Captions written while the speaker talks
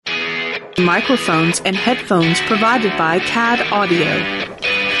Microphones and headphones provided by CAD Audio.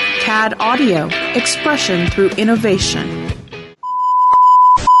 CAD Audio, expression through innovation. Do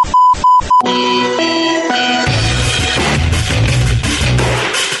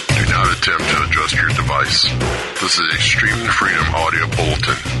not attempt to adjust your device. This is Extreme Freedom Audio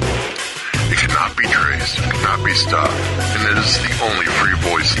Bulletin. It cannot be traced, it cannot be stopped, and it is the only free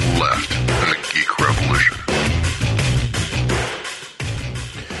voice left in the geek revolution.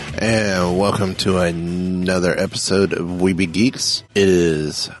 And welcome to another episode of Weeby Geeks. It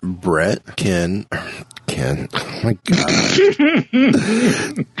is Brett, Ken, oh my God.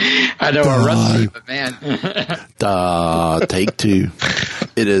 I know we're rusty, but man. Take two.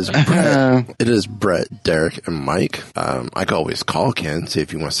 It is Brett, Derek, and Mike. I can always call Ken, see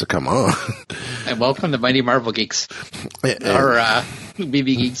if he wants to come on. And welcome to Mighty Marvel Geeks. Or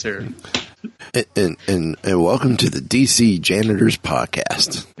BB Geeks. And welcome to the DC Janitors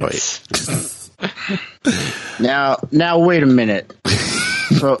Podcast. Wait. Now, wait a minute.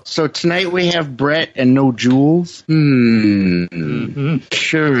 So tonight we have Brett and no Jules? Curious.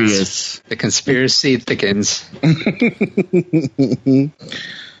 The conspiracy thickens.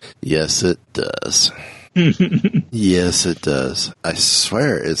 Yes, it does. Yes, it does. I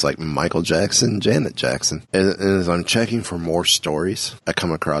swear it's like Michael Jackson, Janet Jackson. And as I'm checking for more stories, I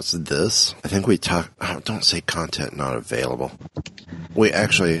come across this. I think we don't say content not available.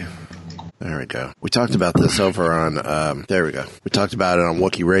 There we go. We talked about this over on, there we go. We talked about it on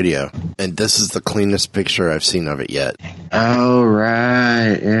Wookiee Radio, and this is the cleanest picture I've seen of it yet. Oh,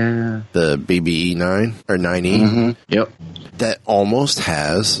 right, yeah. The BBE 9, or 9E. Mm-hmm. Yep. That almost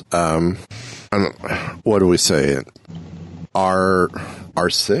has, what do we say?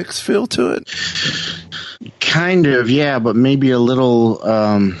 R6 feel to it? Kind of, yeah, but maybe a little,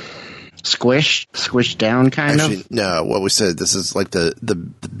 squished down, Actually, no, what we said, this is like the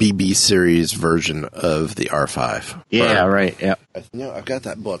BB series version of the R5. Yeah, right, yeah. I've got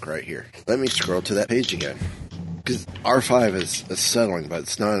that book right here. Let me scroll to that page again. Because R5 is settling, but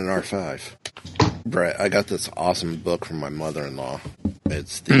it's not an R5. Brett, I got this awesome book from my mother-in-law.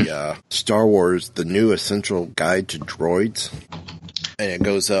 It's the Star Wars, The New Essential Guide to Droids. And it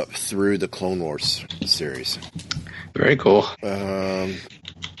goes up through the Clone Wars series. Very cool.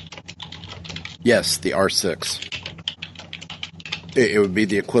 Yes, the R6. It would be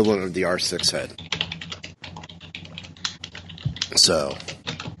the equivalent of the R6 head. So,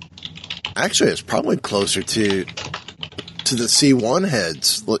 actually, it's probably closer to the C1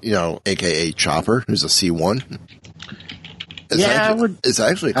 heads, aka Chopper, who's a C1. It's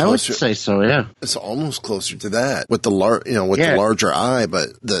actually closer. I would say so, yeah. It's almost closer to that with the the larger eye, but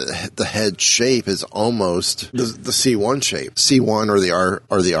the head shape is almost the C1 shape, C1 or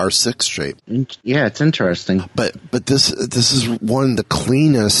the R6 shape. Yeah, it's interesting. But this is one of the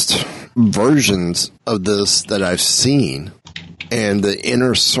cleanest versions of this that I've seen. And the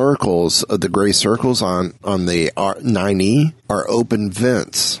inner circles of the gray circles on the 9E are open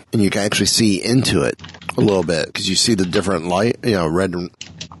vents, and you can actually see into it a little bit because you see the different light, red.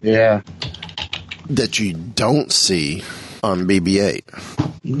 Yeah. That you don't see on BB-8.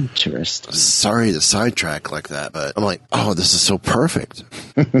 Interesting. Sorry to sidetrack like that, but I'm like, oh, this is so perfect.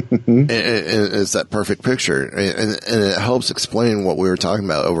 and it's that perfect picture. And it helps explain what we were talking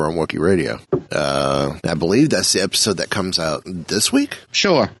about over on Wookiee Radio. I believe that's the episode that comes out this week.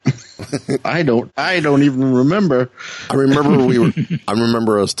 Sure. I don't even remember. I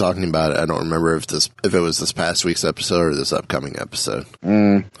remember us talking about it. I don't remember if it was this past week's episode or this upcoming episode.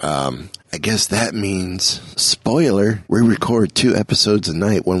 I guess that means, spoiler, we record 2 episodes a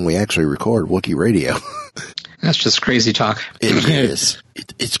night when we actually record Wookiee Radio. That's just crazy talk. It is.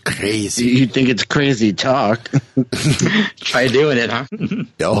 It's crazy. You think it's crazy talk? Try doing it, huh?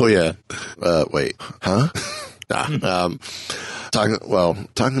 Oh, yeah. Wait. Huh?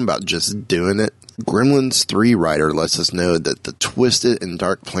 Talking about just doing it. Gremlins 3 writer lets us know that the twisted and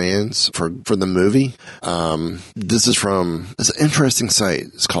dark plans for the movie, this is from, it's an interesting site.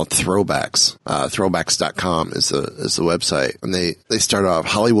 It's called Throwbacks. Throwbacks.com is the website. And they start off,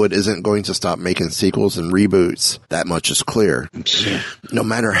 Hollywood isn't going to stop making sequels and reboots. That much is clear. Yeah. No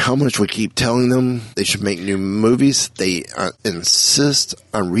matter how much we keep telling them they should make new movies, they insist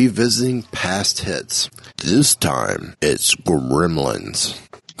on revisiting past hits. This time, it's Gremlins.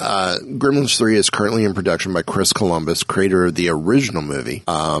 Gremlins 3 is currently in production by Chris Columbus, creator of the original movie.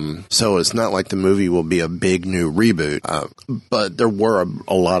 So it's not like the movie will be a big new reboot. But there were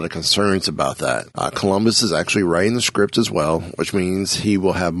a lot of concerns about that. Columbus is actually writing the script as well, which means he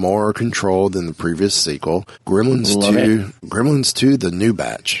will have more control than the previous sequel. Gremlins 2, The New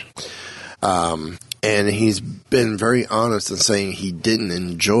Batch. And he's been very honest in saying he didn't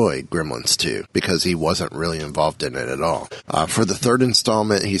enjoy Gremlins 2 because he wasn't really involved in it at all. For the third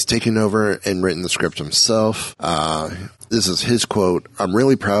installment, he's taken over and written the script himself. This is his quote: "I'm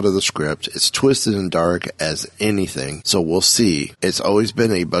really proud of the script. It's twisted and dark as anything, so we'll see. It's always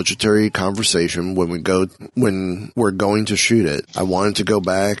been a budgetary conversation when we're going to shoot it. I wanted to go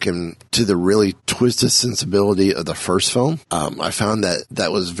back and to the really twisted sensibility of the first film. I found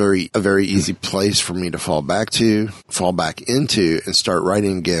that was a very easy place for me to fall back into, and start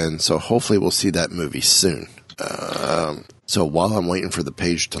writing again. So hopefully we'll see that movie soon." So while I'm waiting for the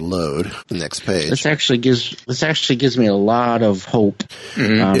page to load, the next page. This actually gives me a lot of hope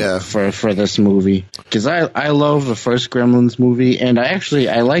for this movie, because I love the first Gremlins movie, and I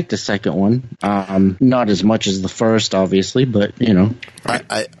like the second one. Not as much as the first, obviously, but you know.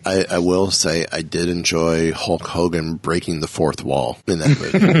 I will say I did enjoy Hulk Hogan breaking the fourth wall in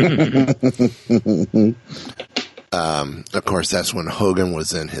that movie. Of course, that's when Hogan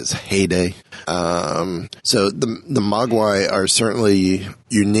was in his heyday. So the Mogwai are certainly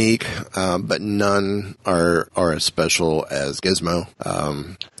unique, but none are as special as Gizmo.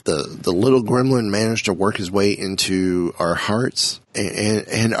 The little gremlin managed to work his way into our hearts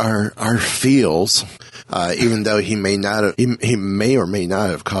and our feels, even though he may or may not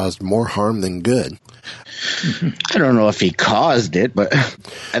have caused more harm than good. I don't know if he caused it, but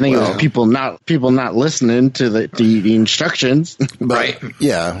I think it was people not listening to the instructions. Right.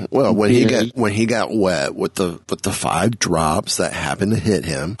 Yeah. Well, when he got wet with the 5 drops that happened to hit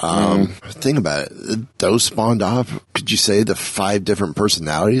him, think about it. Those spawned off, could you say, the 5 different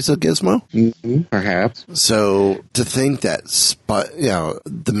personalities of Gizmo? Mm-hmm, perhaps. So to think that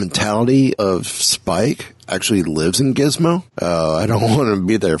the mentality of Spike actually lives in Gizmo. I don't want to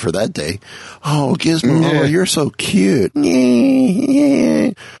be there for that day. Oh, Gizmo, oh, you're so cute.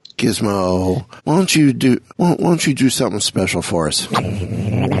 Gizmo, why don't you do something special for us? Whoa,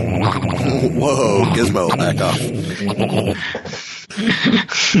 Gizmo, back off.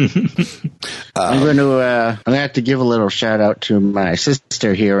 I'm going to have to give a little shout out to my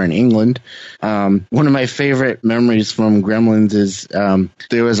sister here in England. One of my favorite memories from Gremlins is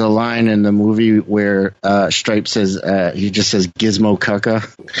there was a line in the movie where Stripe says he just says Gizmo Cucka,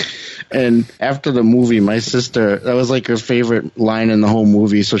 and after the movie, my sister, that was like her favorite line in the whole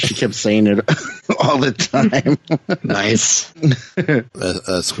movie, so she kept saying it all the time. Nice.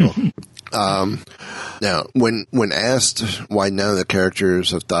 That's cool. Now, when asked why none of the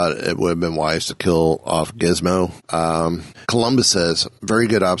characters have thought it would have been wise to kill off Gizmo, Columbus says, "Very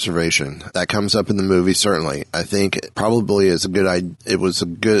good observation. That comes up in the movie, certainly. I think it probably is a good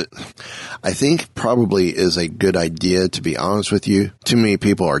idea, to be honest with you. Too many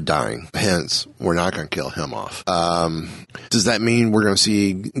people are dying. Hence, we're not going to kill him off. Does that mean we're going to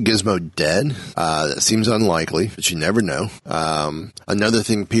see Gizmo dead? That seems unlikely, but you never know. Another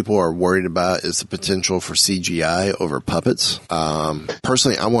thing people are worried about is the potential for CGI over puppets.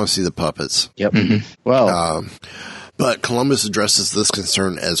 Personally, I want to see the puppets. Yep. Mm-hmm. Well, but Columbus addresses this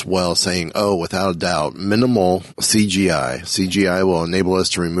concern as well, saying, without a doubt, minimal CGI. CGI will enable us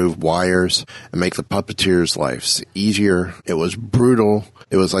to remove wires and make the puppeteers' lives easier. It was brutal.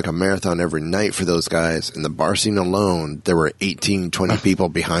 It was like a marathon every night for those guys. In the bar scene alone, there were 18, 20 people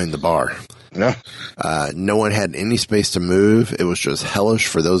behind the bar. Yeah. No one had any space to move. It was just hellish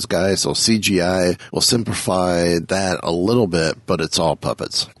for those guys. So CGI will simplify that a little bit, but it's all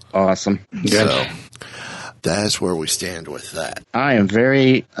puppets." Awesome. Good. So that's where we stand with that. I am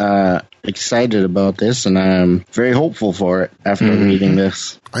very excited about this, and I'm very hopeful for it after reading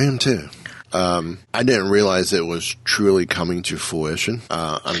this. I am too. I didn't realize it was truly coming to fruition.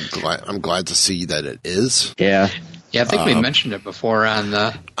 I'm glad to see that it is. Yeah. Yeah, I think we mentioned it before on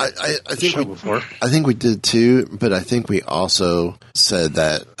the show before. I think we did too, but I think we also said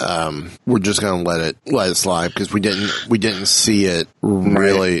that we're just going to let it slide because we didn't see it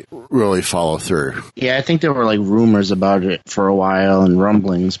really follow through. Yeah, I think there were like rumors about it for a while and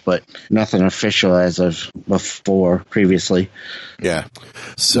rumblings, but nothing official as of previously. Yeah,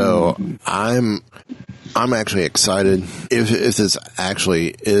 so I'm actually excited. If this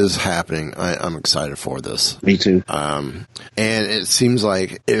actually is happening, I'm excited for this. Me too. And it seems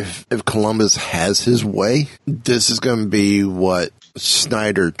like if Columbus has his way, this is going to be what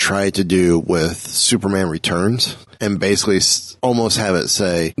Snyder tried to do with Superman Returns, and basically almost have it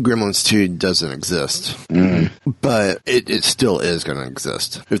say Gremlins 2 doesn't exist. But it still is going to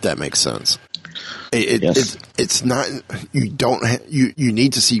exist, if that makes sense. It's not, you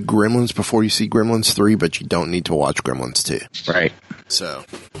need to see Gremlins before you see Gremlins 3, but you don't need to watch Gremlins 2. Right. So.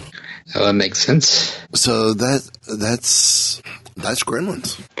 Oh, that makes sense. So that's Gremlins.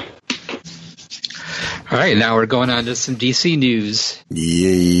 All right, now we're going on to some DC news.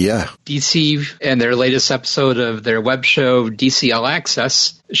 Yeah. DC, in their latest episode of their web show, DC All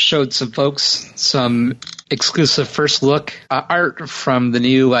Access, showed some folks some exclusive first look art from the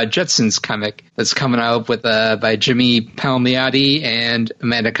new Jetsons comic that's coming out with by Jimmy Palmiotti and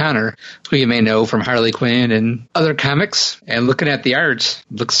Amanda Conner, who you may know from Harley Quinn and other comics. And looking at the art,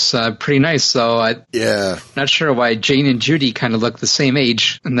 looks pretty nice. So not sure why Jane and Judy kind of look the same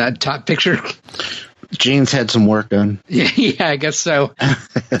age in that top picture. Jane's had some work done. Yeah, I guess so.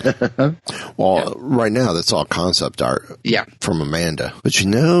 Well, right now that's all concept art. Yeah, from Amanda. But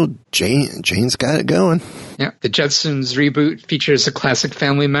Jane's got it going. Yeah, the Jetsons reboot features the classic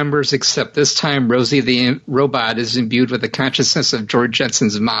family members, except this time Rosie the robot is imbued with the consciousness of George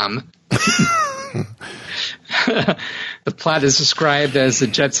Jetson's mom. The plot is described as the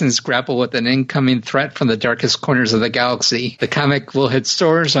Jetsons grapple with an incoming threat from the darkest corners of the galaxy. The comic will hit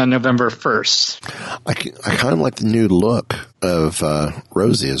stores on November 1st. I kind of like the new look of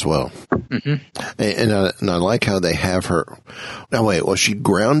Rosie as well. Mm-hmm. And I like how they have her. Now, wait, was she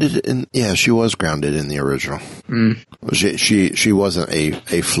grounded in? Yeah, she was grounded in the original. Mm. She wasn't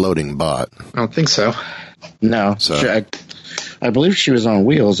a floating bot. I don't think so. No. So. I believe she was on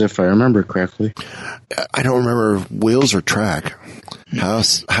wheels, if I remember correctly. I don't remember wheels or track. How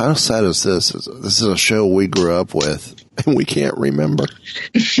sad is this? This is a show we grew up with, and we can't remember.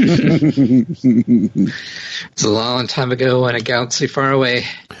 It's a long time ago in a galaxy far away.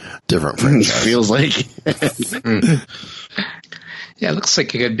 Different franchise. Feels like. Yeah, it looks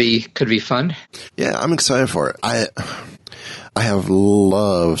like it could be fun. Yeah, I'm excited for it. I have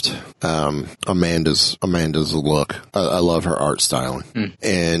loved Amanda's look. I love her art styling.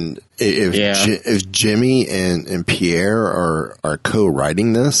 And if Jimmy and Pierre are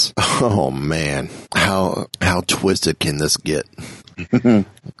co-writing this, oh man, how twisted can this get?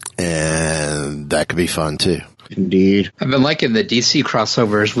 And that could be fun too. Indeed. I've been liking the DC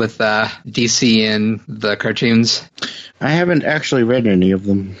crossovers with DC and the cartoons. I haven't actually read any of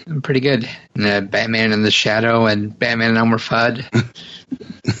them. Pretty good. Batman in the Shadow and Batman and Elmer Fudd.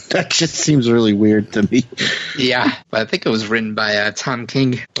 That just seems really weird to me. Yeah, but I think it was written by Tom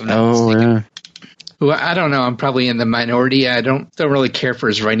King. Yeah. Who, I don't know. I'm probably in the minority. I don't really care for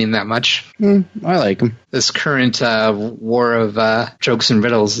his writing that much. I like him. This current war of jokes and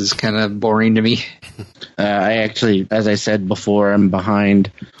riddles is kind of boring to me. I actually, as I said before, I'm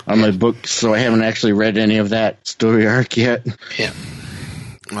behind on my books, so I haven't actually read any of that story arc yet. Yeah.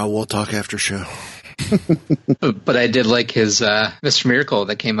 Well, we'll talk after show. But I did like his Mr. Miracle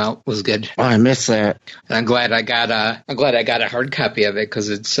that came out was good. Oh, I missed that. And I'm glad I got a hard copy of it because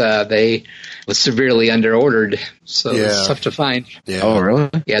it's they was severely underordered, so it's tough to find. Yeah. Oh,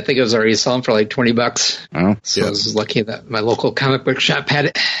 really? Yeah, I think it was already selling for like $20. Oh, so I was lucky that my local comic book shop had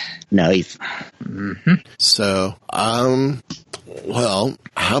it. Nice. Mm-hmm. So, well,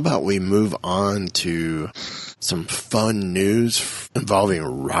 how about we move on to some fun news involving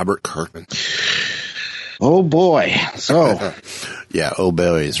Robert Kirkman? Oh boy! So, yeah, oh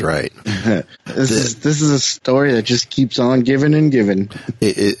boy is right. This is a story that just keeps on giving and giving.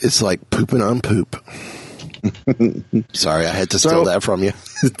 It's like pooping on poop. Sorry, I had to steal that from you.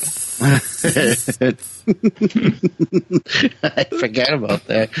 I forgot about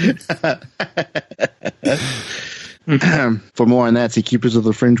that. For more on that, see Keepers of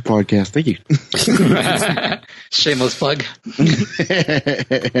the Fringe podcast. Thank you. Shameless plug.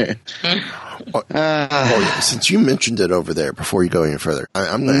 Since you mentioned it over there, before you go any further,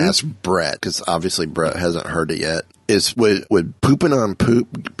 I'm going to ask Brett, because obviously Brett hasn't heard it yet. Would pooping on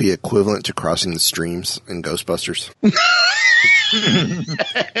poop be equivalent to crossing the streams in Ghostbusters?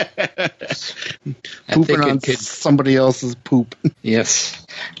 Pooping on somebody else's poop. Yes.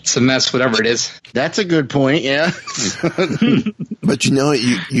 It's a mess, whatever it is. That's a good point, yeah. But you know,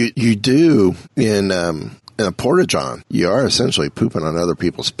 you do in a porta-john, you are essentially pooping on other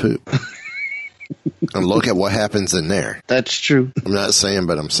people's poop. And look at what happens in there. That's true. I'm not saying,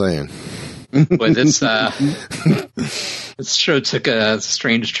 but I'm saying. But this show took a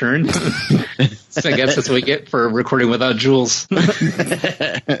strange turn. So I guess that's what we get for recording without Jules.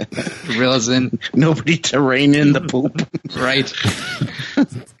 Realizing nobody to rein in the poop. Right.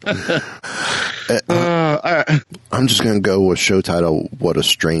 I'm just going to go with show title, What a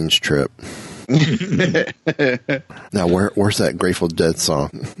Strange Trip. Now, where's that Grateful Dead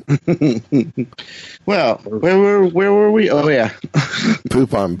song? Well, where were we? Oh, yeah.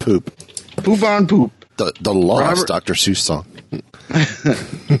 Poop on Poop. Poop on Poop. The lost Dr. Seuss song.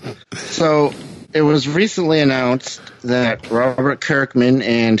 So, it was recently announced that Robert Kirkman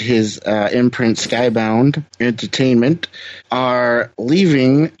and his imprint Skybound Entertainment are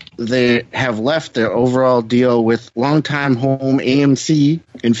leaving. They have left their overall deal with longtime home AMC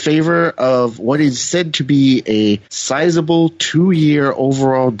in favor of what is said to be a sizable 2-year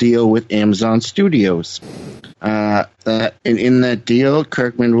overall deal with Amazon Studios. In that deal,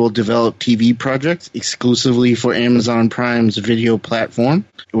 Kirkman will develop TV projects exclusively for Amazon Prime's video platform,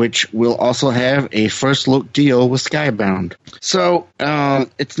 which will also have a first-look deal with Skybound. So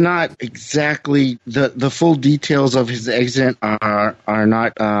it's not exactly the full details of his exit are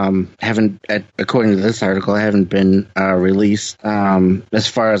not according to this article, haven't been released as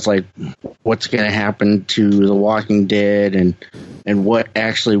far as like what's going to happen to The Walking Dead and what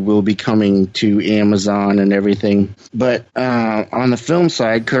actually will be coming to Amazon and everything. But on the film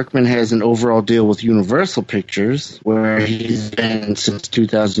side, Kirkman has an overall deal with Universal Pictures, where he's been since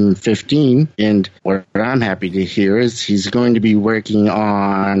 2015. And what I'm happy to hear is he's going to be working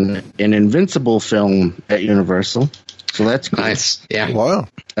on an Invincible film at Universal. So that's cool. Nice. Yeah. Wow.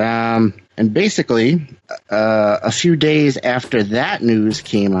 And basically, a few days after that news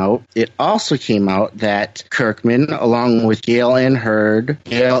came out, it also came out that Kirkman, along with Gail Ann Hurd,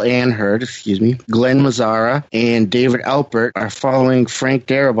 Glenn Mazzara, and David Alpert, are following Frank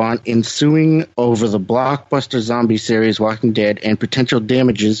Darabont in suing over the blockbuster zombie series Walking Dead, and potential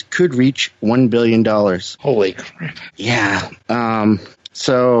damages could reach $1 billion. Holy crap. Yeah.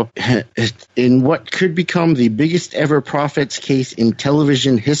 So, in what could become the biggest ever profits case in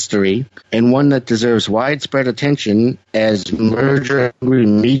television history, and one that deserves widespread attention as merger-hungry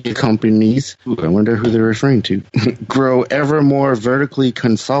media companies, I wonder who they're referring to, grow ever more vertically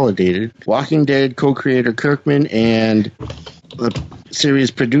consolidated, Walking Dead co-creator Kirkman and the series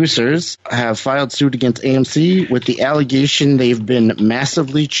producers have filed suit against AMC with the allegation they've been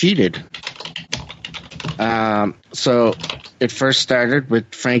massively cheated. So it first started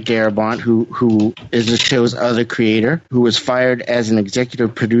with Frank Darabont, who is the show's other creator, who was fired as an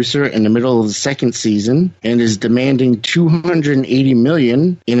executive producer in the middle of the second season and is demanding $280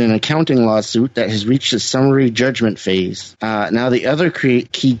 million in an accounting lawsuit that has reached the summary judgment phase. Now the other key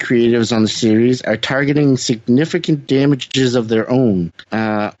creatives on the series are targeting significant damages of their own,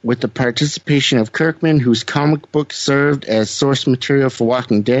 with the participation of Kirkman, whose comic book served as source material for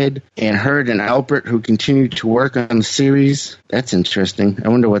Walking Dead, and Hurd and Alpert, who continued to work on the series. That's interesting. I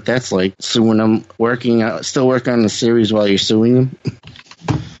wonder what that's like, suing them, still working on the series while you're suing them.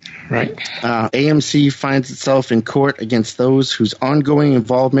 Right. AMC finds itself in court against those whose ongoing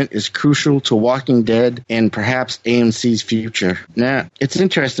involvement is crucial to Walking Dead and perhaps AMC's future. Now, it's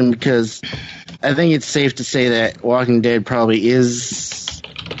interesting because I think it's safe to say that Walking Dead probably is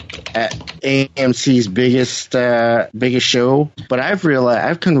at AMC's biggest show, but I've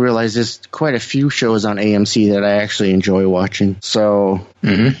come to realize there's quite a few shows on AMC that I actually enjoy watching. So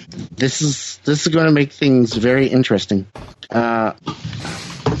this is going to make things very interesting.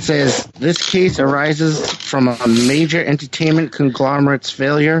 It says this case arises from a major entertainment conglomerate's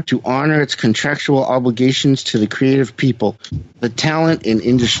failure to honor its contractual obligations to the creative people, the talent and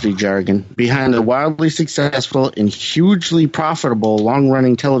industry jargon behind the wildly successful and hugely profitable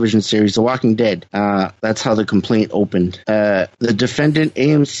long-running television series The Walking Dead. That's how the complaint opened. The defendant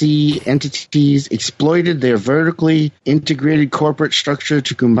AMC entities exploited their vertically integrated corporate structure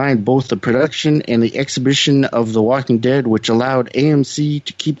to combine both the production and the exhibition of The Walking Dead, which allowed AMC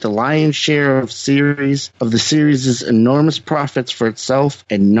to keep the lion's share of the series' enormous profits for itself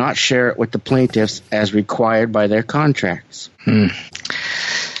and not share it with the plaintiffs as required by their contracts.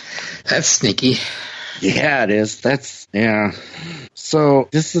 That's sneaky. Yeah, it is. So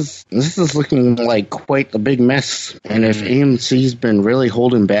this is looking like quite a big mess. And if AMC's been really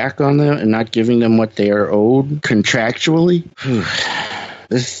holding back on them and not giving them what they are owed contractually,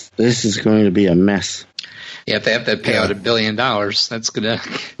 this is going to be a mess. Yeah, if they have to pay out $1 billion, that's going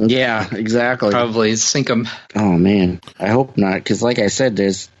to exactly probably sink them. Oh, man. I hope not, because like I said,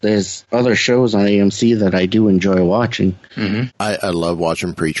 there's other shows on AMC that I do enjoy watching. Mm-hmm. I love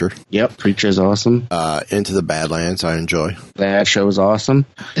watching Preacher. Yep, Preacher's awesome. Into the Badlands, I enjoy. That show's awesome.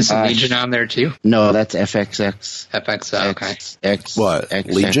 Is Legion on there, too? No, that's FXX. okay. What?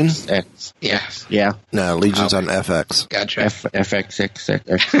 Legion? X. Yeah. Yeah. No, Legion's on FX. Gotcha.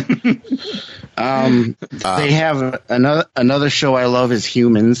 FXX. They have another show I love is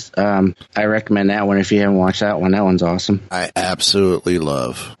Humans. I recommend that one if you haven't watched that one. That one's awesome. I absolutely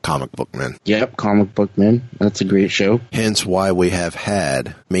love Comic Book Men. Yep, Comic Book Men. That's a great show. Hence why we have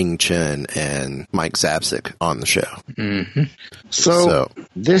had Ming Chen and Mike Zapsik on the show. Mm-hmm. So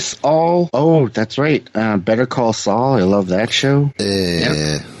this all... Oh, that's right. Better Call Saul. I love that show.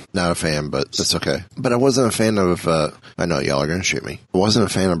 Yep. Not a fan, but that's okay. But I wasn't a fan of, I know y'all are going to shoot me. I wasn't a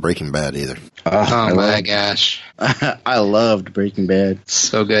fan of Breaking Bad either. Oh my gosh. I loved Breaking Bad.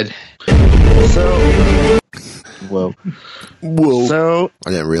 So good. So, whoa. So,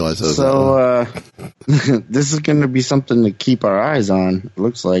 I didn't realize that was this is going to be something to keep our eyes on. It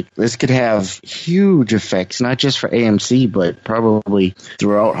looks like this could have huge effects, not just for AMC, but probably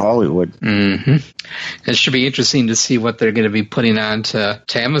throughout Hollywood. Mm-hmm. It should be interesting to see what they're going to be putting on to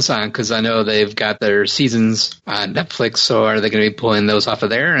Amazon, because I know they've got their seasons on Netflix. So are they going to be pulling those off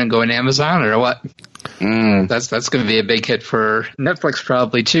of there and going to Amazon, or what? That's going to be a big hit for Netflix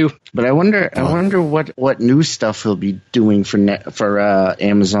probably too. But I wonder what new stuff he'll be doing for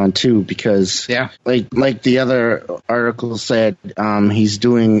Amazon too, because like the other article said, he's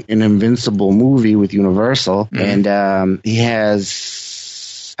doing an Invincible movie with Universal, and he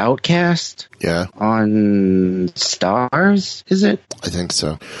has Outcast on Stars, is it? I think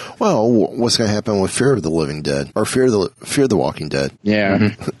so. Well, what's going to happen with Fear of the Living Dead or Fear of the Walking Dead?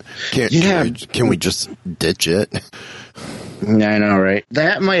 Yeah. Can we just ditch it? Yeah, I know, right?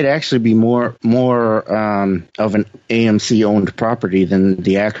 That might actually be more of an AMC owned property than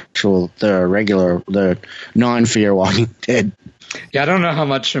the non-Fear Walking Dead. Yeah, I don't know how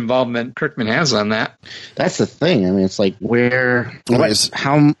much involvement Kirkman has on that. That's the thing. I mean, it's like it's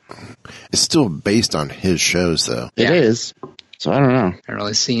still based on his shows, though. It is. So I don't know. I don't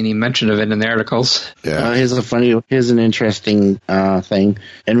really see any mention of it in the articles. Yeah. Here's an interesting thing.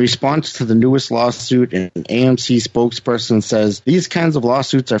 In response to the newest lawsuit, an AMC spokesperson says these kinds of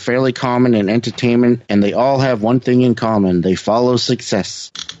lawsuits are fairly common in entertainment, and they all have one thing in common: they follow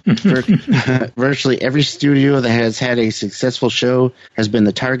success. Virtually every studio that has had a successful show has been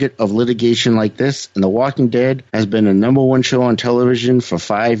the target of litigation like this, and The Walking Dead has been a #1 show on television for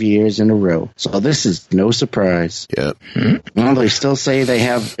 5 years in a row. So this is no surprise. Yep. Well, they still say they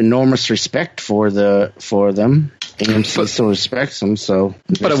have enormous respect for them. AMC still respects them, so.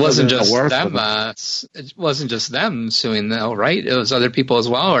 But it wasn't just them. It wasn't just them suing, though, right? It was other people as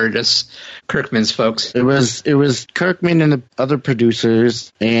well, or just Kirkman's folks. It was Kirkman and the other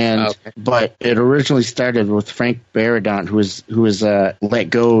producers, but it originally started with Frank Baradont, who was let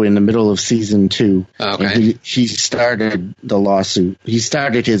go in the middle of season 2. Okay. He started the lawsuit. He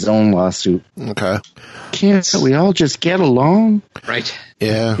started his own lawsuit. Okay. Can't we all just get along? Right.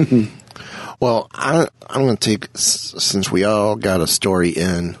 Yeah. Well, I'm going to take, since we all got a story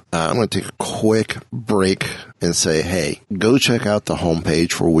in, I'm going to take a quick break and say, hey, go check out the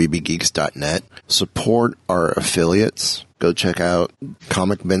homepage for WeBeGeeks.net. Support our affiliates. Go check out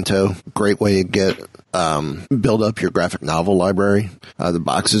Comic Bento. Great way to get build up your graphic novel library. The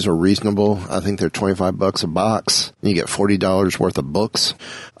boxes are reasonable. I think they're $25 a box. You get $40 worth of books.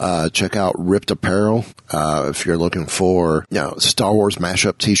 Check out Ripped Apparel if you're looking for Star Wars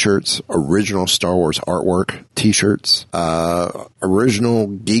mashup T-shirts, original Star Wars artwork T-shirts, original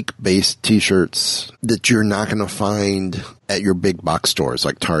geek-based T-shirts that you're not going to find at your big box stores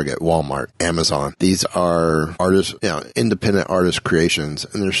like Target, Walmart, Amazon. These are artists, independent artist creations,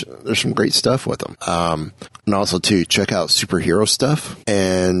 and there's some great stuff with them. And also too, check out superhero stuff.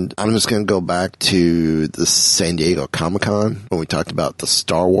 And I'm just going to go back to the San Diego Comic-Con when we talked about the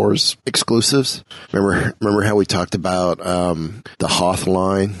Star Wars exclusives. Remember how we talked about the Hoth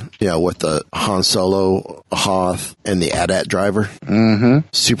line, with the Han Solo, Hoth, and the AT-AT driver? Mm-hmm.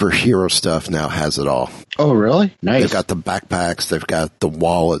 Superhero stuff now has it all. Oh, really? Nice. They've got the backpacks, they've got the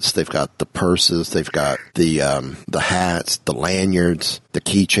wallets, they've got the purses, they've got the hats, the lanyards, the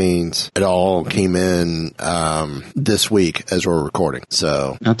keychains. It all came in this week as we're recording.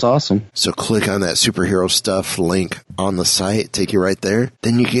 So that's awesome. So click on that superhero stuff link on the site, take you right there.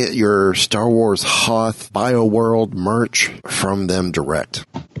 Then you get your Star Wars Hoth BioWorld merch from them direct.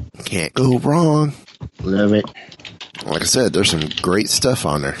 Can't go wrong. Love it. Like I said, there's some great stuff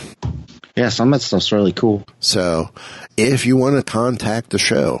on there. Yeah, some of that stuff's really cool. So if you want to contact the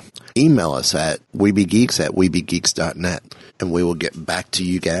show, email us at weebegeeks@weebegeeks.net, and we will get back to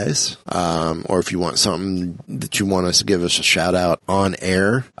you guys. Or if you want something that you want us to give us a shout out on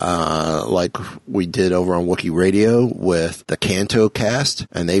air, like we did over on Wookiee Radio with the Canto cast,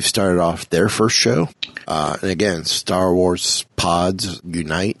 and they've started off their first show. And again, Star Wars pods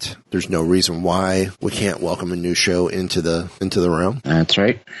unite. There's no reason why we can't welcome a new show into the realm. That's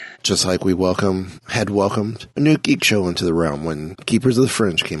right. Just like we had welcomed a new geek show into the realm when Keepers of the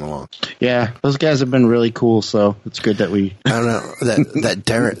Fringe came along. Yeah, those guys have been really cool, so it's good that we... I don't know,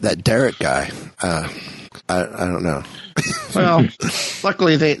 that Derek guy, I don't know. Well,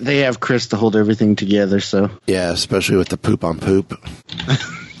 luckily they have Chris to hold everything together, so... Yeah, especially with the poop on poop.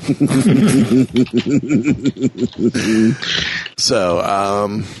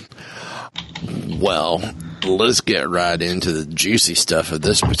 So, well, let's get right into the juicy stuff of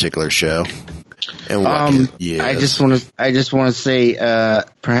this particular show. And I just want to say,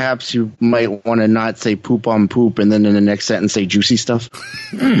 perhaps you might want to not say poop on poop, and then in the next sentence say juicy stuff.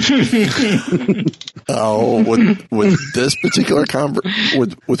 Oh, with this particular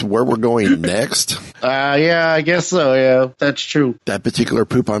with where we're going next. Yeah, I guess so. Yeah, that's true. That particular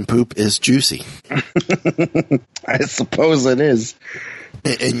poop on poop is juicy. I suppose it is.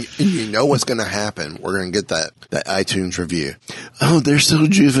 And you know what's going to happen. We're going to get that iTunes review. Oh, they're so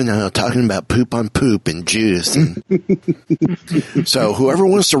juvenile, talking about poop on poop and juice. And so whoever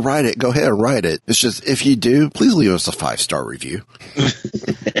wants to write it, go ahead and write it. It's just, if you do, please leave us a 5-star review.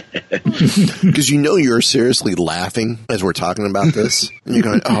 Because you know you're seriously laughing as we're talking about this. And you're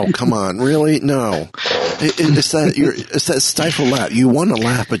going, oh, come on, really? No. It's that stifled laugh. You want to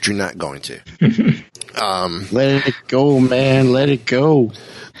laugh, but you're not going to. Let it go, man. Let it go.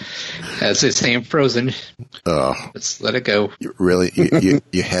 As they say in Frozen. Oh, Let's let it go. Really?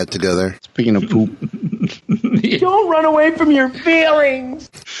 You had to go there? Speaking of poop. Don't run away from your feelings.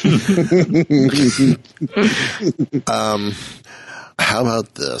 How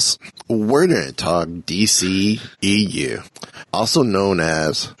about this? We're going to talk DC EU, also known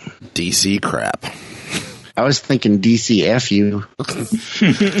as DC crap. I was thinking DCFU.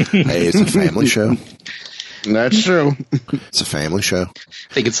 Hey, it's a family show. That's true. It's a family show.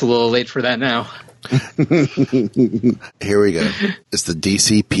 I think it's a little late for that now. Here we go. It's the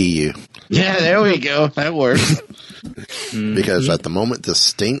DCPU. Yeah, there we go. That works. Because at the moment, this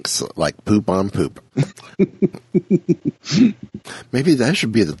stinks like poop on poop. Maybe that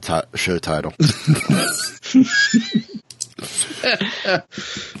should be the show title.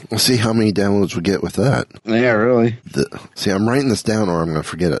 We'll see how many downloads we get with that. Yeah, really. See, I'm writing this down or I'm going to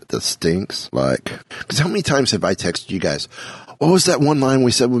forget it. That stinks. Because how many times have I texted you guys? What was that one line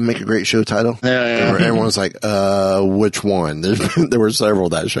we said would make a great show title? Yeah. Everyone was like, which one? There were several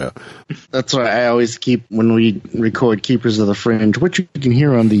that show. That's why I always keep, when we record Keepers of the Fringe, which you can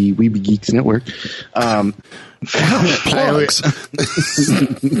hear on the Weeby Geeks Network. Plugs.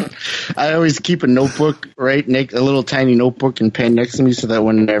 I always keep a notebook, right? A little tiny notebook and pen next to me so that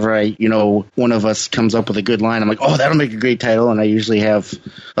whenever one of us comes up with a good line, I'm like, oh, that'll make a great title. And I usually have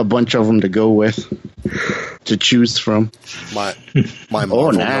a bunch of them to go with, to choose from. My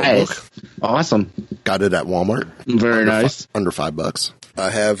Marvel notebook. Awesome. Got it at Walmart. Very nice. Under $5. I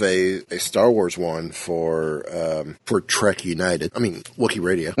have a Star Wars one for Trek United. I mean, Wookiee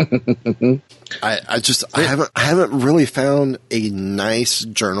Radio. I haven't really found a nice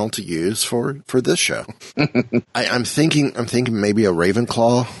journal to use for this show. I'm thinking maybe a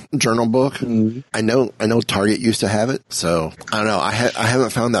Ravenclaw journal book. Mm-hmm. I know Target used to have it, so I don't know. I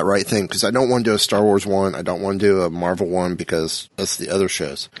haven't found that right thing because I don't want to do a Star Wars one. I don't want to do a Marvel one because that's the other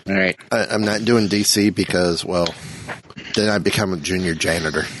shows. All right. I'm not doing DC because, well, then I become a junior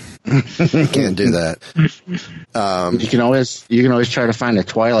janitor. You can't do that. You can always try to find a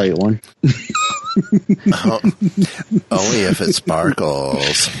Twilight one. Only if it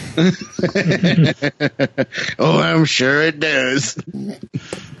sparkles. Oh, I'm sure it does.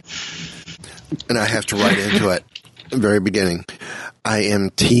 And I have to write into it at the very beginning. I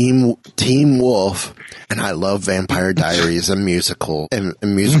am Team Wolf, and I love Vampire Diaries and musical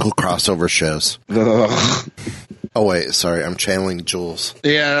crossover shows. Oh wait, sorry, I'm channeling Jules.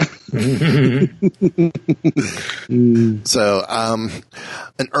 Yeah. So,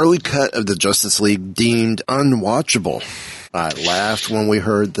 an early cut of the Justice League deemed unwatchable. I laughed when we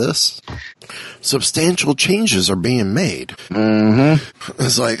heard this. Substantial changes are being made. Mm-hmm.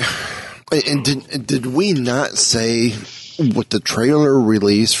 It's like, and did we not say with the trailer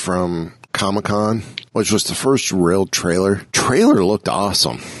release from Comic-Con, which was the first real trailer looked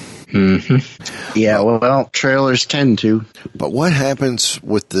awesome. Mm-hmm. Yeah, well, trailers tend to. But what happens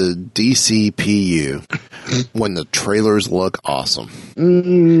with the DCPU when the trailers look awesome?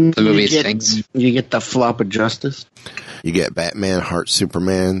 The movie stinks. You get the flop of justice. You get Batman, Heart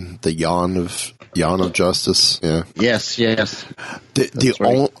Superman, the yawn of justice. Yeah. Yes. The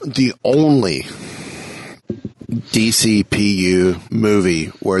only DCPU movie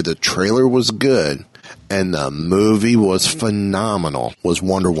where the trailer was good and the movie was phenomenal was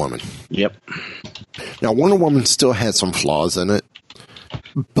Wonder Woman. Yep. Now, Wonder Woman still had some flaws in it,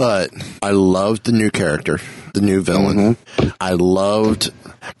 but I loved the new character, the new villain. Mm-hmm.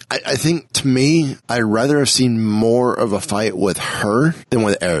 I think, to me, I'd rather have seen more of a fight with her than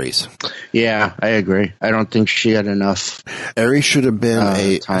with Ares. Yeah, I agree. I don't think she had enough. Ares should have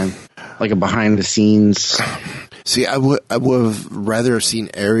been time, like a behind the scenes See, I would have rather seen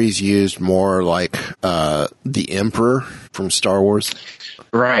Ares used more like the Emperor from Star Wars.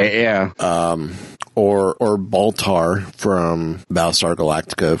 Right, yeah. Or Baltar from Battlestar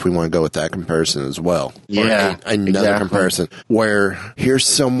Galactica, if we want to go with that comparison as well. Yeah, or another exactly. comparison where here's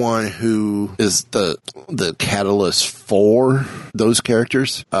someone who is the catalyst for those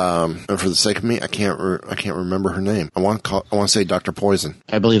characters. And for the sake of me, I can't remember her name. I want to say Dr. Poison.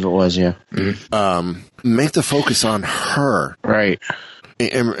 I believe it was, yeah. Make the focus on her. Right.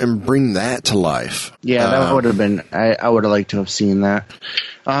 And bring that to life. Yeah, that would have been, I would have liked to have seen that.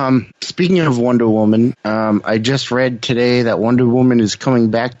 Speaking of Wonder Woman, I just read today that Wonder Woman is coming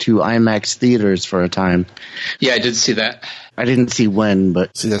back to IMAX theaters for a time. Yeah, I did see that. I didn't see when,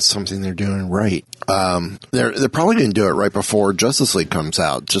 but see, that's something they're doing right. They're probably going to do it right before Justice League comes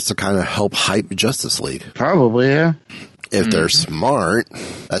out, just to kind of help hype Justice League. Probably, yeah. If they're smart,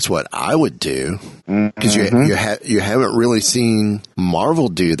 that's what I would do. Because you haven't really seen Marvel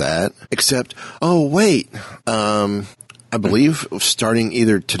do that, except, oh, wait, I believe starting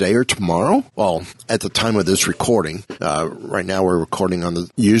either today or tomorrow. Well, at the time of this recording, right now we're recording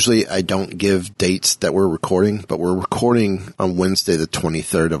usually I don't give dates that we're recording, but we're recording on Wednesday, the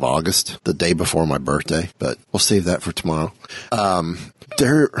 23rd of August, the day before my birthday, but we'll save that for tomorrow.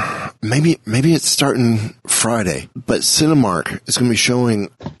 Maybe it's starting Friday, but Cinemark is going to be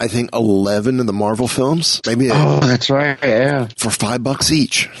showing, I think, 11 of the Marvel films. That's right, yeah. For $5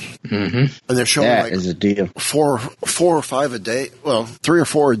 each. And they're showing that is a deal. Four or five a day. Well, 3 or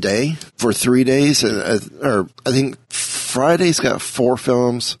 4 a day for 3 days. Or I think Friday's got 4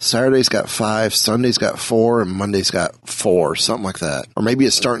 films, Saturday's got 5, Sunday's got 4, and Monday's got 4, something like that. Or maybe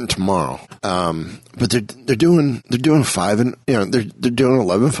it's starting tomorrow. But they're doing 5, and they're doing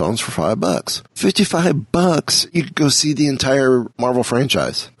 11 films for $5. $55, you could go see the entire Marvel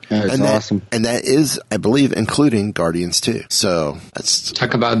franchise. That's awesome. And that is, I believe, including Guardians 2. So that's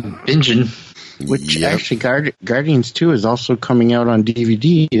talk about binging. Which actually, Guardians 2 is also coming out on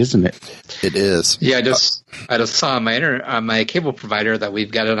DVD, isn't it? It is. Yeah, I just saw on my cable provider that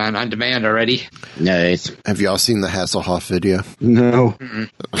we've got it on demand already. Nice. Have y'all seen the Hasselhoff video? No.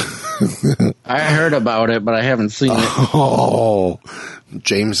 I heard about it, but I haven't seen it. Oh,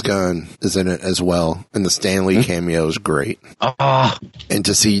 James Gunn is in it as well, and the Stan Lee cameo is great. And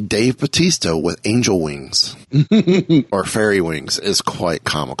to see Dave Bautista with angel wings or fairy wings is quite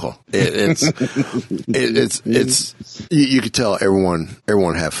comical. It's you could tell everyone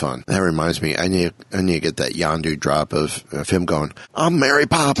have fun. That reminds me, I need to get that Yondu drop of him going, "I'm Mary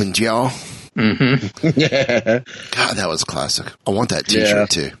Poppins, y'all." Yeah. God, that was classic. I want that T-shirt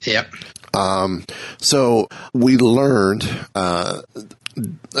too. Yep. So we learned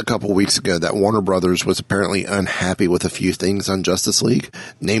a couple weeks ago that Warner Brothers was apparently unhappy with a few things on Justice League,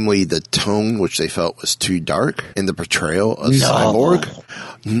 namely the tone, which they felt was too dark, and the portrayal of Cyborg.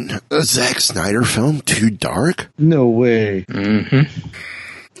 A Zack Snyder film too dark? No way.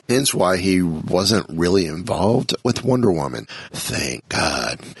 Hence why he wasn't really involved with Wonder Woman. Thank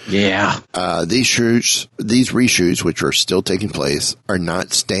God. Yeah. These reshoots, which are still taking place, are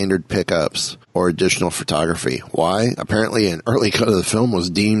not standard pickups or additional photography. Why? Apparently an early cut of the film was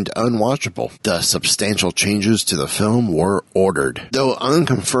deemed unwatchable. The substantial changes to the film were ordered. Though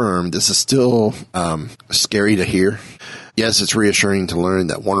unconfirmed, this is still scary to hear. Yes, it's reassuring to learn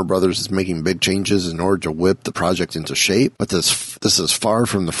that Warner Brothers is making big changes in order to whip the project into shape, but this is far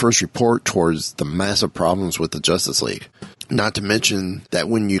from the first report towards the massive problems with the Justice League. Not to mention that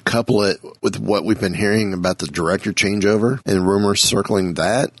when you couple it with what we've been hearing about the director changeover and rumors circling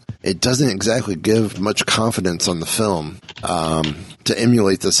that, it doesn't exactly give much confidence on the film to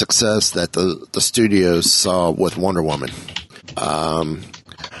emulate the success that the studios saw with Wonder Woman.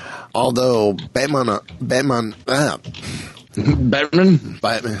 Although Batman,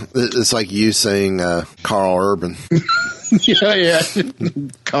 it's like you saying Carl Urban. Yeah.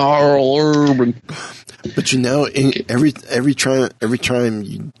 Carl Urban. But every time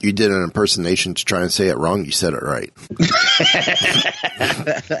you did an impersonation to try and say it wrong, you said it right.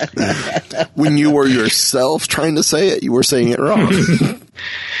 When you were yourself trying to say it, you were saying it wrong.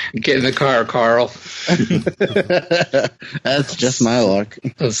 Get in the car, Carl. That's just my luck.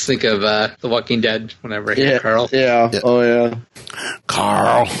 Let's think of The Walking Dead whenever I hear Carl. Yeah. Oh, yeah.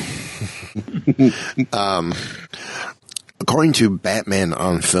 Carl. According to Batman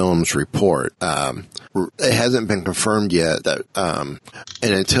on Film's report, it hasn't been confirmed yet that, and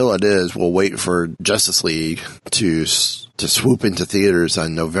until it is, we'll wait for Justice League to swoop into theaters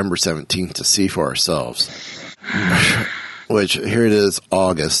on November 17th to see for ourselves. which here it is,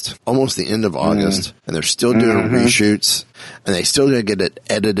 August, almost the end of August, and they're still doing reshoots, and they still gotta get it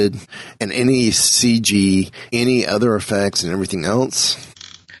edited, and any CG, any other effects, and everything else.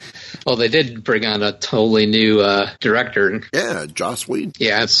 Well, they did bring on a totally new director. Yeah, Joss Whedon.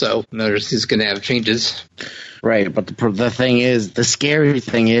 Yeah, so notice he's going to have changes. Right, but the thing is, the scary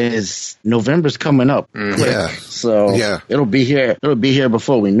thing is, November's coming up. Yeah. So it'll be here. It'll be here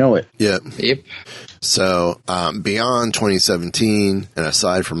before we know it. Yep. Yep. So beyond 2017, and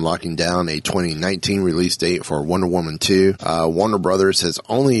aside from locking down a 2019 release date for Wonder Woman 2, Warner Brothers has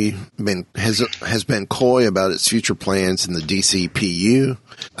been coy about its future plans in the DCPU.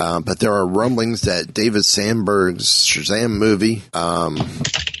 But there are rumblings that David Sandberg's Shazam movie,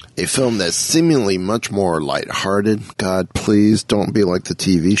 a film that's seemingly much more lighthearted. God, please don't be like the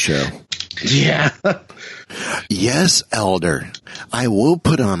TV show. Yeah. Yes, Elder. I will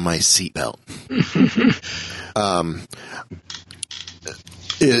put on my seatbelt.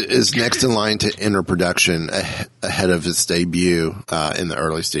 Is next in line to enter production ahead of its debut in the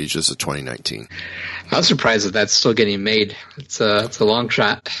early stages of 2019. I was surprised that that's still getting made. It's a long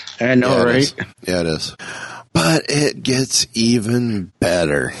shot. I know, right? Yeah, it is. But it gets even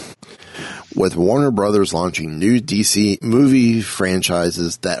better. With Warner Brothers launching new DC movie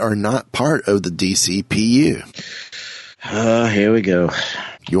franchises that are not part of the DCPU. Here we go.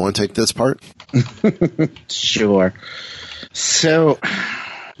 You want to take this part? Sure. So,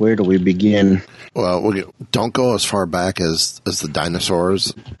 where do we begin? Well, don't go as far back as the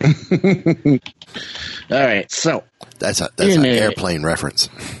dinosaurs. All right, so that's an airplane reference.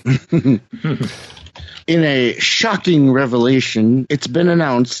 In a shocking revelation, it's been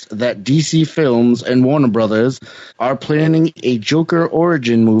announced that DC Films and Warner Brothers are planning a Joker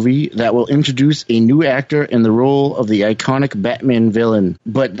origin movie that will introduce a new actor in the role of the iconic Batman villain.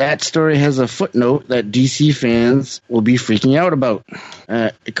 But that story has a footnote that DC fans will be freaking out about.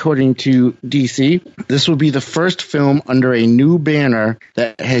 According to DC, this will be the first film under a new banner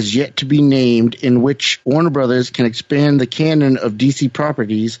that has yet to be named, in which Warner Brothers can expand the canon of DC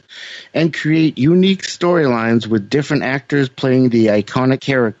properties and create unique storylines with different actors playing the iconic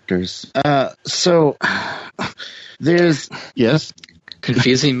characters. So there's yes.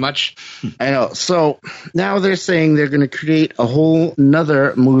 Confusing much? I know. So now they're saying they're going to create a whole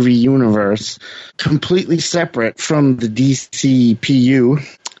nother movie universe completely separate from the DCPU.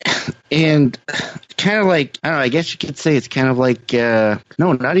 And kind of like, I don't know, I guess you could say it's kind of like, no,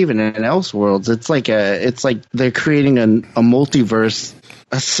 not even an Elseworlds. It's like they're creating a multiverse,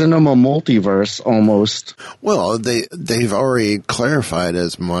 a cinema multiverse almost. Well, they've already clarified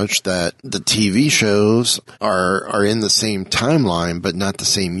as much that the TV shows are in the same timeline, but not the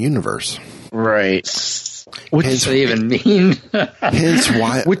same universe. Right. What does that even mean? Hence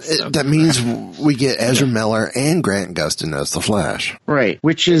why that means we get Ezra Miller and Grant Gustin as the Flash. Right,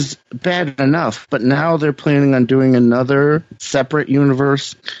 which is bad enough, but now they're planning on doing another separate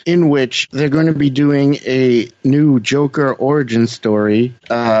universe in which they're going to be doing a new Joker origin story,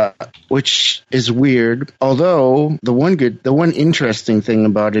 which is weird. Although the one interesting thing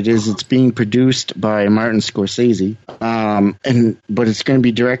about it is it's being produced by Martin Scorsese, but it's going to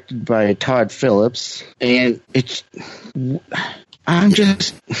be directed by Todd Phillips, and I'm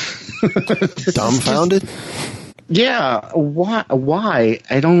just dumbfounded. Yeah, why?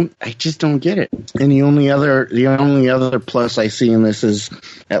 I just don't get it. And the only other plus I see in this is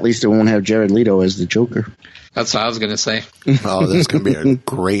at least it won't have Jared Leto as the Joker. That's what I was going to say. Oh, that's going to be a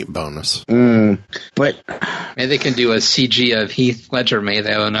great bonus. But maybe they can do a CG of Heath Ledger. May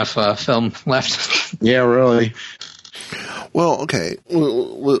they have enough film left? Yeah, really. Well, okay.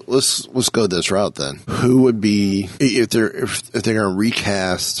 Let's go this route then. Who would be if they're going to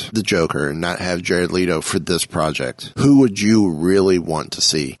recast the Joker and not have Jared Leto for this project? Who would you really want to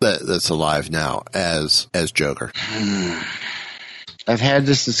see that's alive now as Joker? I've had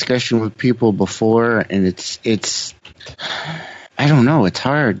this discussion with people before, and it's. I don't know. It's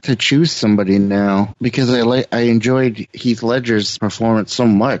hard to choose somebody now because I enjoyed Heath Ledger's performance so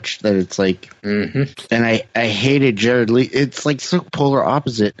much that it's like, and I hated Jared Leto. It's like so polar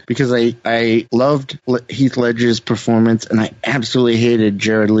opposite because I loved Heath Ledger's performance and I absolutely hated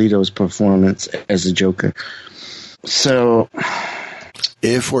Jared Leto's performance as a Joker. So,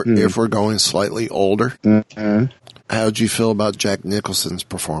 if we're going slightly older. How'd you feel about Jack Nicholson's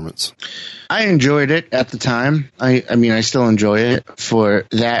performance? I enjoyed it at the time. I mean, I still enjoy it for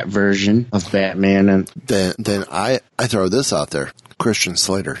that version of Batman. And then I throw this out there: Christian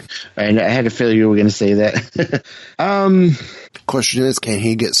Slater. I had a feeling you were going to say that. Question is, can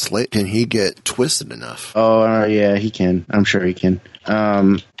he get twisted enough? Oh, yeah, he can. I'm sure he can.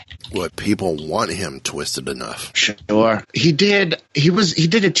 what people want him twisted enough. Sure. He did a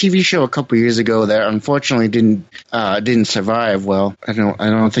TV show a couple years ago that unfortunately didn't survive well. I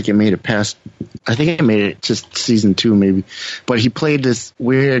don't think it made it past. I think it made it to season 2 maybe. But he played this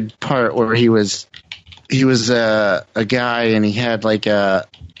weird part where he was a guy and he had like a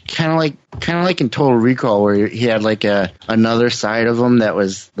kind of like in Total Recall where he had like another side of him that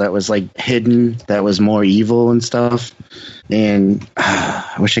was like hidden, that was more evil and stuff. And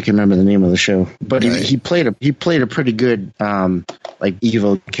I wish I could remember the name of the show. But he played a pretty good like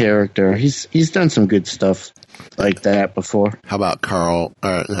evil character. He's done some good stuff like that before. How about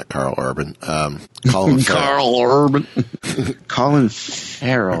not Carl Urban, Colin Farrell. Carl Urban. Colin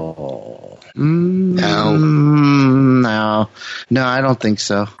Farrell. No, I don't think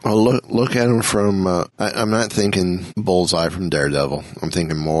so. Well, look at him from. I'm not thinking Bullseye from Daredevil. I'm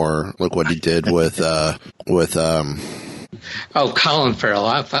thinking more. Look what he did with. Oh, Colin Farrell.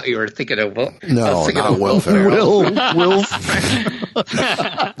 I thought you were thinking of Will. No, not Will Ferrell. Will.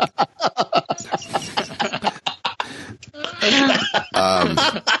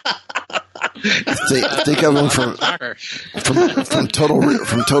 Think of him from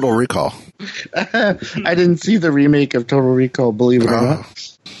Total Recall. I didn't see the remake of Total Recall, believe it or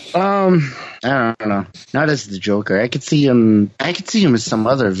not. I don't know. Not as the Joker. I could see him as some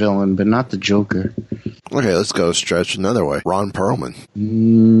other villain, but not the Joker. Okay, let's go stretch another way. Ron Perlman.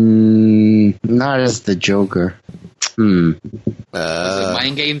 Not as the Joker. Was it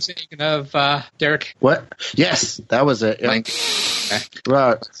Mind Games thinking of, Derek? What? Yes, that was it. Mind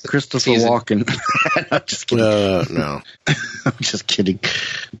Right, Christopher Walken. I'm just kidding. No. I'm just kidding.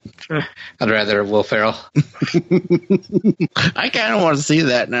 I'd rather Will Ferrell. I kind of want to see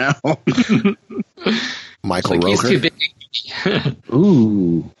that now. Michael Rooker. He's too big.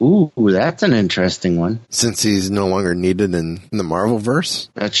 Ooh, that's an interesting one. Since he's no longer needed in the Marvel-verse?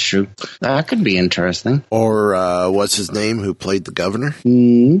 That's true. That could be interesting. Or what's his name who played the governor?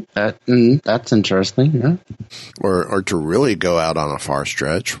 That's interesting, yeah. Or to really go out on a far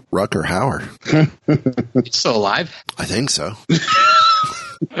stretch, Rutger Hauer. He's still alive? I think so.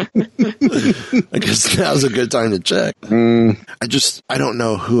 I guess now's a good time to check. I don't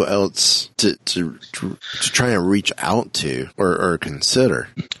know who else to try and reach out to or consider.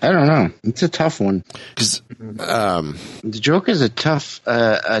 I don't know. It's a tough one because the Joker's a tough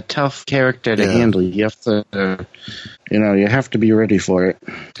character to handle. You have to. You have to be ready for it.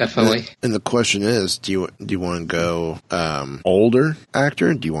 Definitely. And the question is, do you want to go older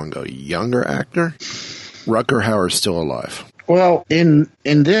actor? Do you want to go younger actor? Rutger Hauer's still alive. Well, in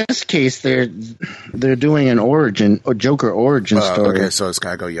this case, they're doing a Joker origin story. Okay, so it's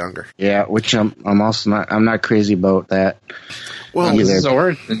gotta go younger. Yeah, which I'm also not crazy about that. Well, his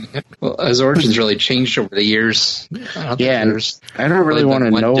origin's really changed over the years. I don't really want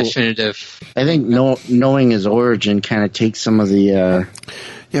to know. Definitive. I think knowing his origin kind of takes some of the.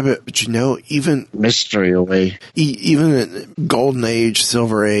 Yeah, but even mystery away. Even in Golden Age,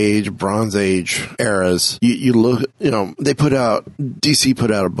 Silver Age, Bronze Age eras, you look. DC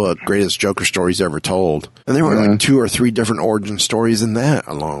put out a book, Greatest Joker Stories Ever Told, and there were like 2 or 3 different origin stories in that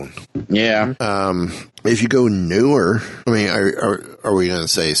alone. Yeah. If you go newer, I mean, are we going to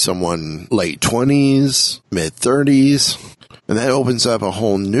say someone late 20s, mid 30s? And that opens up a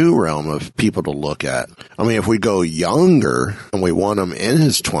whole new realm of people to look at. I mean, if we go younger and we want him in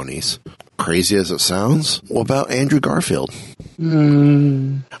his 20s, crazy as it sounds, what about Andrew Garfield? I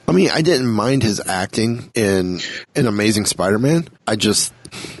mean, I didn't mind his acting in Amazing Spider-Man.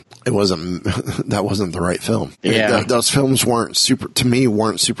 That wasn't the right film. Yeah. Those films weren't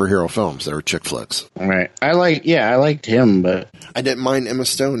superhero films. They were chick flicks. Right. I liked him, but I didn't mind Emma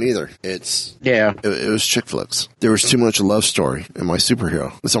Stone either. It was chick flicks. There was too much love story in my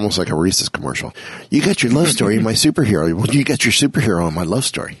superhero. It's almost like a Reese's commercial. You got your love story in my superhero. Well, you got your superhero in my love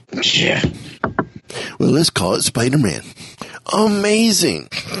story. Yeah. Well, let's call it Spider-Man. Amazing.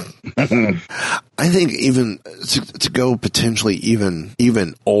 I think even to go potentially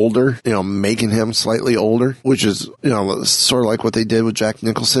even older, making him slightly older, which is, sort of like what they did with Jack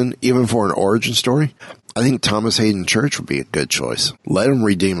Nicholson, even for an origin story. I think Thomas Hayden Church would be a good choice. Let him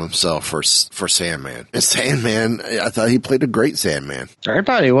redeem himself for Sandman. And Sandman, I thought he played a great Sandman. I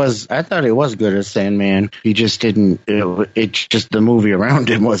thought he was good as Sandman. He just didn't. It's just the movie around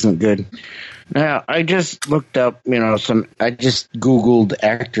him wasn't good. Now, I just looked up, I just Googled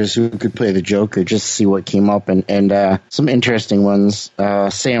actors who could play the Joker just to see what came up, and some interesting ones.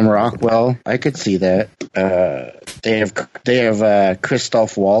 Sam Rockwell, I could see that. They have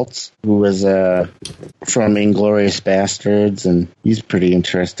Christoph Waltz, who was from Inglourious Bastards, and he's pretty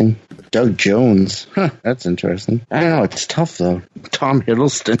interesting. Doug Jones. Huh, that's interesting. I don't know. It's tough, though. Tom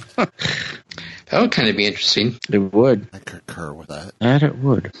Hiddleston. That would kind of be interesting. It would. I concur with that. That it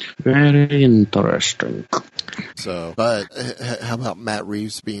would. Very interesting. So, but how about Matt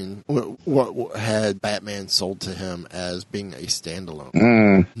Reeves being what had Batman sold to him as being a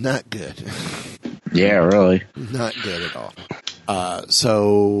standalone? Not good. Yeah, really. Not good at all.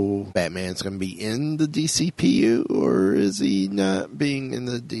 So Batman's going to be in the DCPU, or is he not being in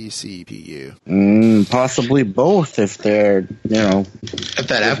the DCPU? Possibly both if they're, If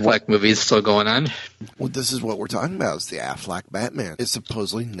that Affleck movie is still going on. Well, this is what we're talking about. It's the Affleck Batman. It's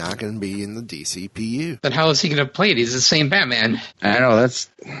supposedly not going to be in the DCPU. Then how is he going to play it? He's the same Batman. I know, that's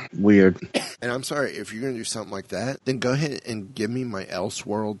weird. And I'm sorry, if you're going to do something like that, then go ahead and give me my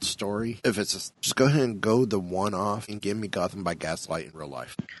Elseworld story. If it's just go ahead and go the one-off and give me Gotham by Gaslight in real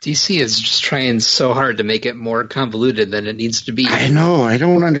life. DC is just trying so hard to make it more convoluted than it needs to be. I know. I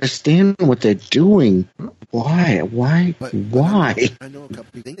don't understand what they're doing. Why? Why? I know a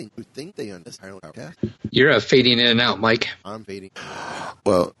couple people who think they understand. You're fading in and out, Mike. I'm fading.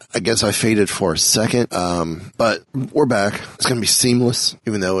 Well, I guess I faded for a second, but we're back. It's going to be seamless,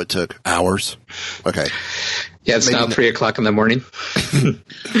 even though it took hours. Okay. Yeah, it's now 3 o'clock in the morning.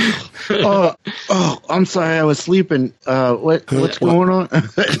 I'm sorry, I was sleeping. What's going on?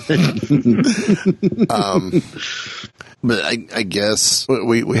 But I guess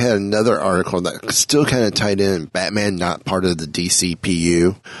we had another article that still kind of tied in Batman not part of the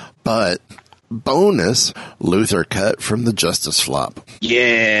DCPU, but bonus, Luthor cut from the Justice flop.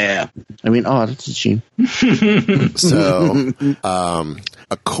 Yeah. I mean, that's a shame. So,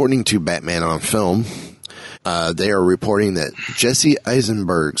 according to Batman on Film, they are reporting that Jesse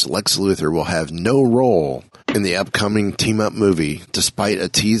Eisenberg's Lex Luthor will have no role in the upcoming team-up movie, despite a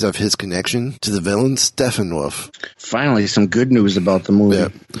tease of his connection to the villain Steppenwolf. Finally, some good news about the movie.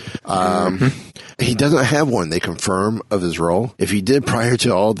 Yeah. He doesn't have one, they confirm, of his role. If he did prior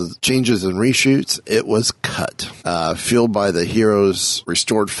to all the changes and reshoots, it was cut. Fueled by the hero's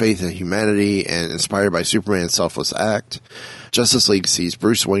restored faith in humanity and inspired by Superman's selfless act, Justice League sees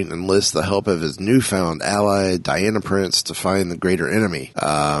Bruce Wayne enlist the help of his newfound ally, Diana Prince, to find the greater enemy.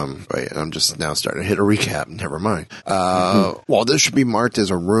 Wait, I'm just now starting to hit a recap. Never mind. While this should be marked as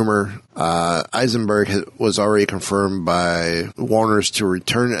a rumor, Eisenberg was already confirmed by Warner's to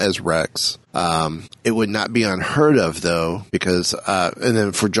return as Rex. It would not be unheard of, though, because, and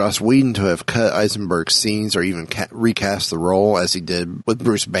then for Joss Whedon to have cut Eisenberg's scenes or even recast the role as he did with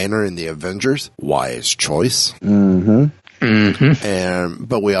Bruce Banner in the Avengers, wise choice.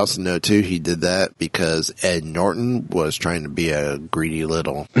 But we also know too he did that because Ed Norton was trying to be a greedy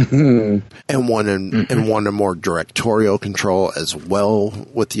little and wanted more directorial control as well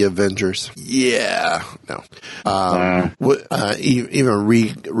with the Avengers. Yeah, no. Even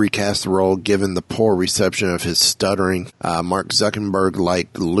recast the role given the poor reception of his stuttering. Mark Zuckerberg,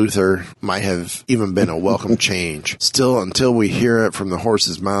 like Luthor, might have even been a welcome change. Still, until we hear it from the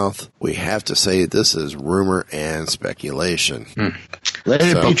horse's mouth, we have to say this is rumor and speculation. Let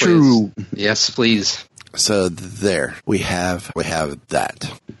it be true. Yes, please. So there we have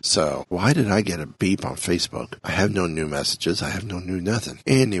that. So why did I get a beep on Facebook? I have no new messages. I have no new nothing.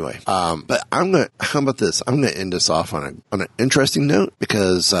 Anyway, but how about this? I'm gonna end this off on an interesting note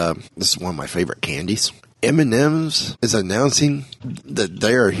because this is one of my favorite candies. M&M's is announcing that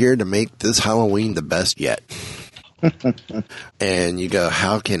they are here to make this Halloween the best yet. And you go,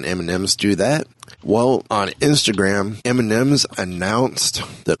 how can M&M's do that? Well, on Instagram, M&M's announced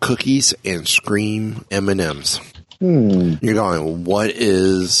the Cookies and Scream M&M's. You're going, what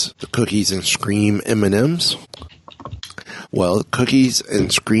is the Cookies and Scream M&M's? Well, Cookies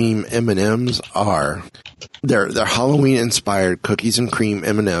and Scream M&M's are... They're Halloween-inspired cookies and cream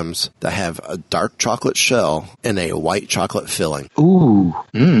M&Ms that have a dark chocolate shell and a white chocolate filling. Ooh.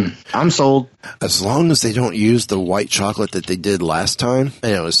 I'm sold. As long as they don't use the white chocolate that they did last time,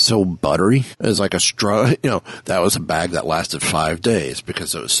 and it was so buttery. It was like a straw, that was a bag that lasted 5 days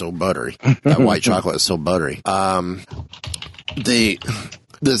because it was so buttery. That white chocolate is so buttery.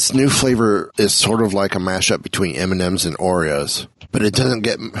 This new flavor is sort of like a mashup between M&M's and Oreos. But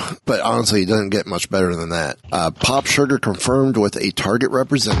honestly, it doesn't get much better than that. Pop Sugar confirmed with a Target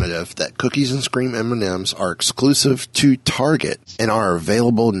representative that Cookies and Scream M&Ms are exclusive to Target and are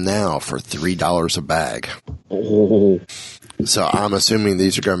available now for $3 a bag. Oh. So I'm assuming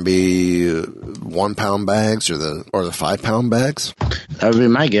these are going to be 1 pound bags or the 5 pound bags. That would be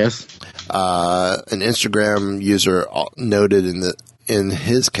my guess. An Instagram user noted in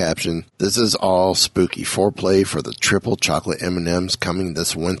his caption, "This is all spooky foreplay for the triple chocolate M&Ms coming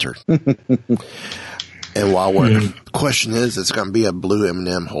this winter." And while we're Question is, it's going to be a blue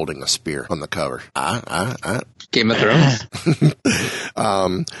M&M holding a spear on the cover. Game of Thrones.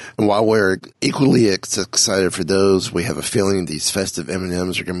 And while we're equally excited for those, we have a feeling these festive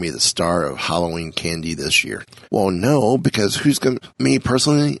M&Ms are going to be the star of Halloween candy this year. Well, no, because me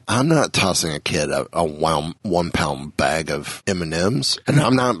personally, I'm not tossing a kid a 1 pound bag of M&Ms, and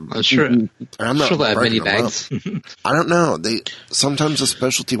I'm not Sure. And I'm not Sure they have mini breaking them bags. up. I don't know. Sometimes the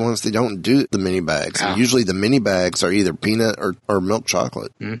specialty ones, they don't do the mini bags. And usually the mini bags are either peanut or milk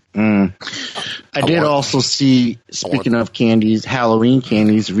chocolate. I did also see, speaking of candies, Halloween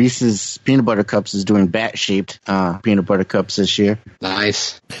candies, Reese's Peanut Butter Cups is doing bat-shaped peanut butter cups this year.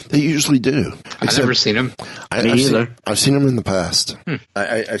 Nice. They usually do. I've never seen them. I've seen them in the past.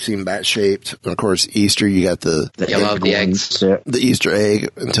 I've seen bat-shaped. And of course, Easter, you got the Yellow of the eggs. the Easter egg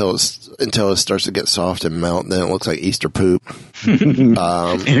until it starts to get soft and melt. Then it looks like Easter poop.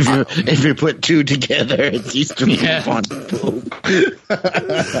 If you put two together, it's Easter Yeah. on poop.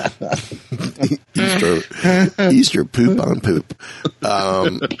 Easter poop on poop.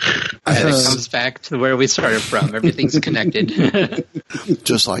 And it comes back to where we started from. Everything's connected.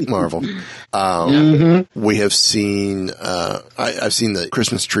 Just like Marvel. We have seen, I've seen the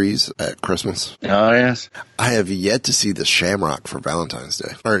Christmas trees at Christmas. Oh, yes. I have yet to see the shamrock for Valentine's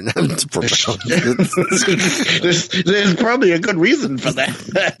Day. Or not for Valentine's Day. There's probably a good reason for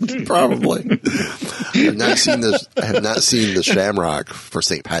that. Probably. I have not seen the shamrock for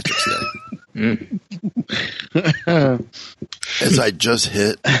St. Patrick's Day. As I just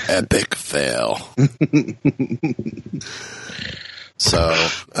hit epic fail. So,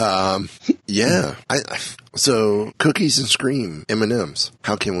 yeah. So cookies and cream M&Ms.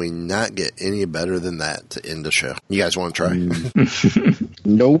 How can we not get any better than that to end the show? You guys want to try?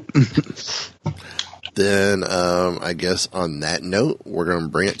 Nope. Then, I guess on that note, we're going to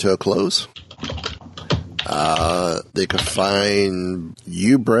bring it to a close. They can find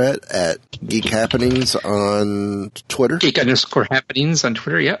you, Brett, at Geek Happenings on Twitter. Geek_happenings on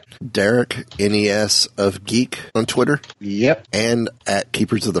Twitter, yep. Derek, NES of Geek on Twitter. Yep. And at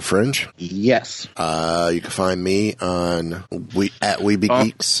Keepers of the Fringe. Yes. You can find me on at Weeby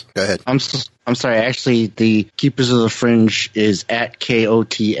Geeks. Go ahead. I'm sorry. Actually, the Keepers of the Fringe is at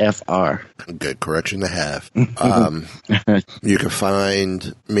KOTFR. Good correction to have. You can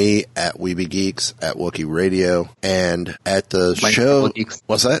find me at Weeby Geeks, at Wookiee Radio, and at the show.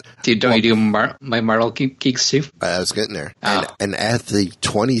 What's that? Don't you do my Marvel Geeks too? I was getting there. And at the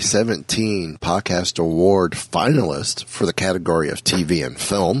 2017 Podcast Award finalist for the category of TV and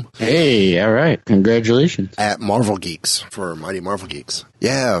film. Hey, all right. Congratulations. At Marvel Geeks for Mighty Marvel Geeks.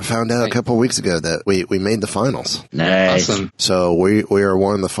 Yeah, I found out a couple of weeks ago that we made the finals. Nice. Awesome. So we are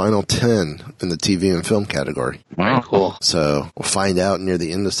one of the final 10 in the TV and film category. Wow. Very cool. So we'll find out near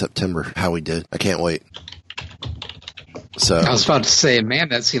the end of September how we did. I can't wait. So I was about to say, man,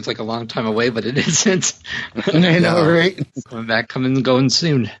 that seems like a long time away, but it isn't. I know, right? Coming and going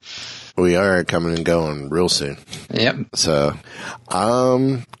soon. we are coming and going real soon. Yep. So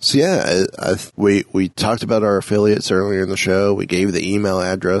yeah, we talked about our affiliates earlier in the show. We gave the email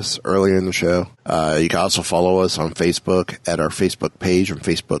address earlier in the show. You can also follow us on Facebook at our Facebook page and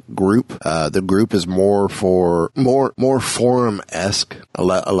Facebook group. The group is more forum-esque,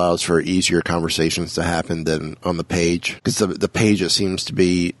 allows for easier conversations to happen than on the page. Because the page, it seems to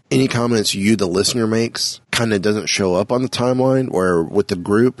be any comments you, the listener, makes kind of doesn't show up on the timeline, where with the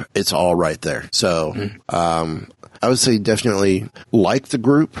group, it's all right there. So, I would say definitely like the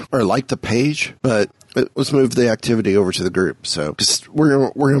group or like the page, but let's move the activity over to the group. So, cause we're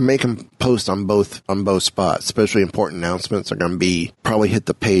gonna make them post on both spots. Especially important announcements are gonna be probably hit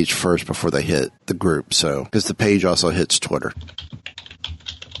the page first before they hit the group. So, because the page also hits Twitter.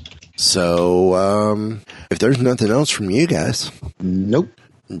 So, if there's nothing else from you guys, Nope.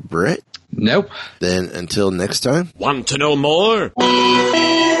 Brett. Nope. Then until next time. Want to know more?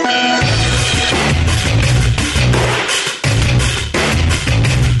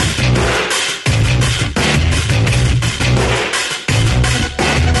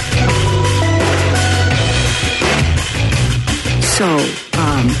 So,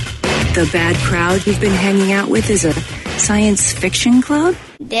 the bad crowd you've been hanging out with is a science fiction club?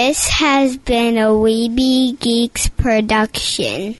 This has been a Weeby Geeks production.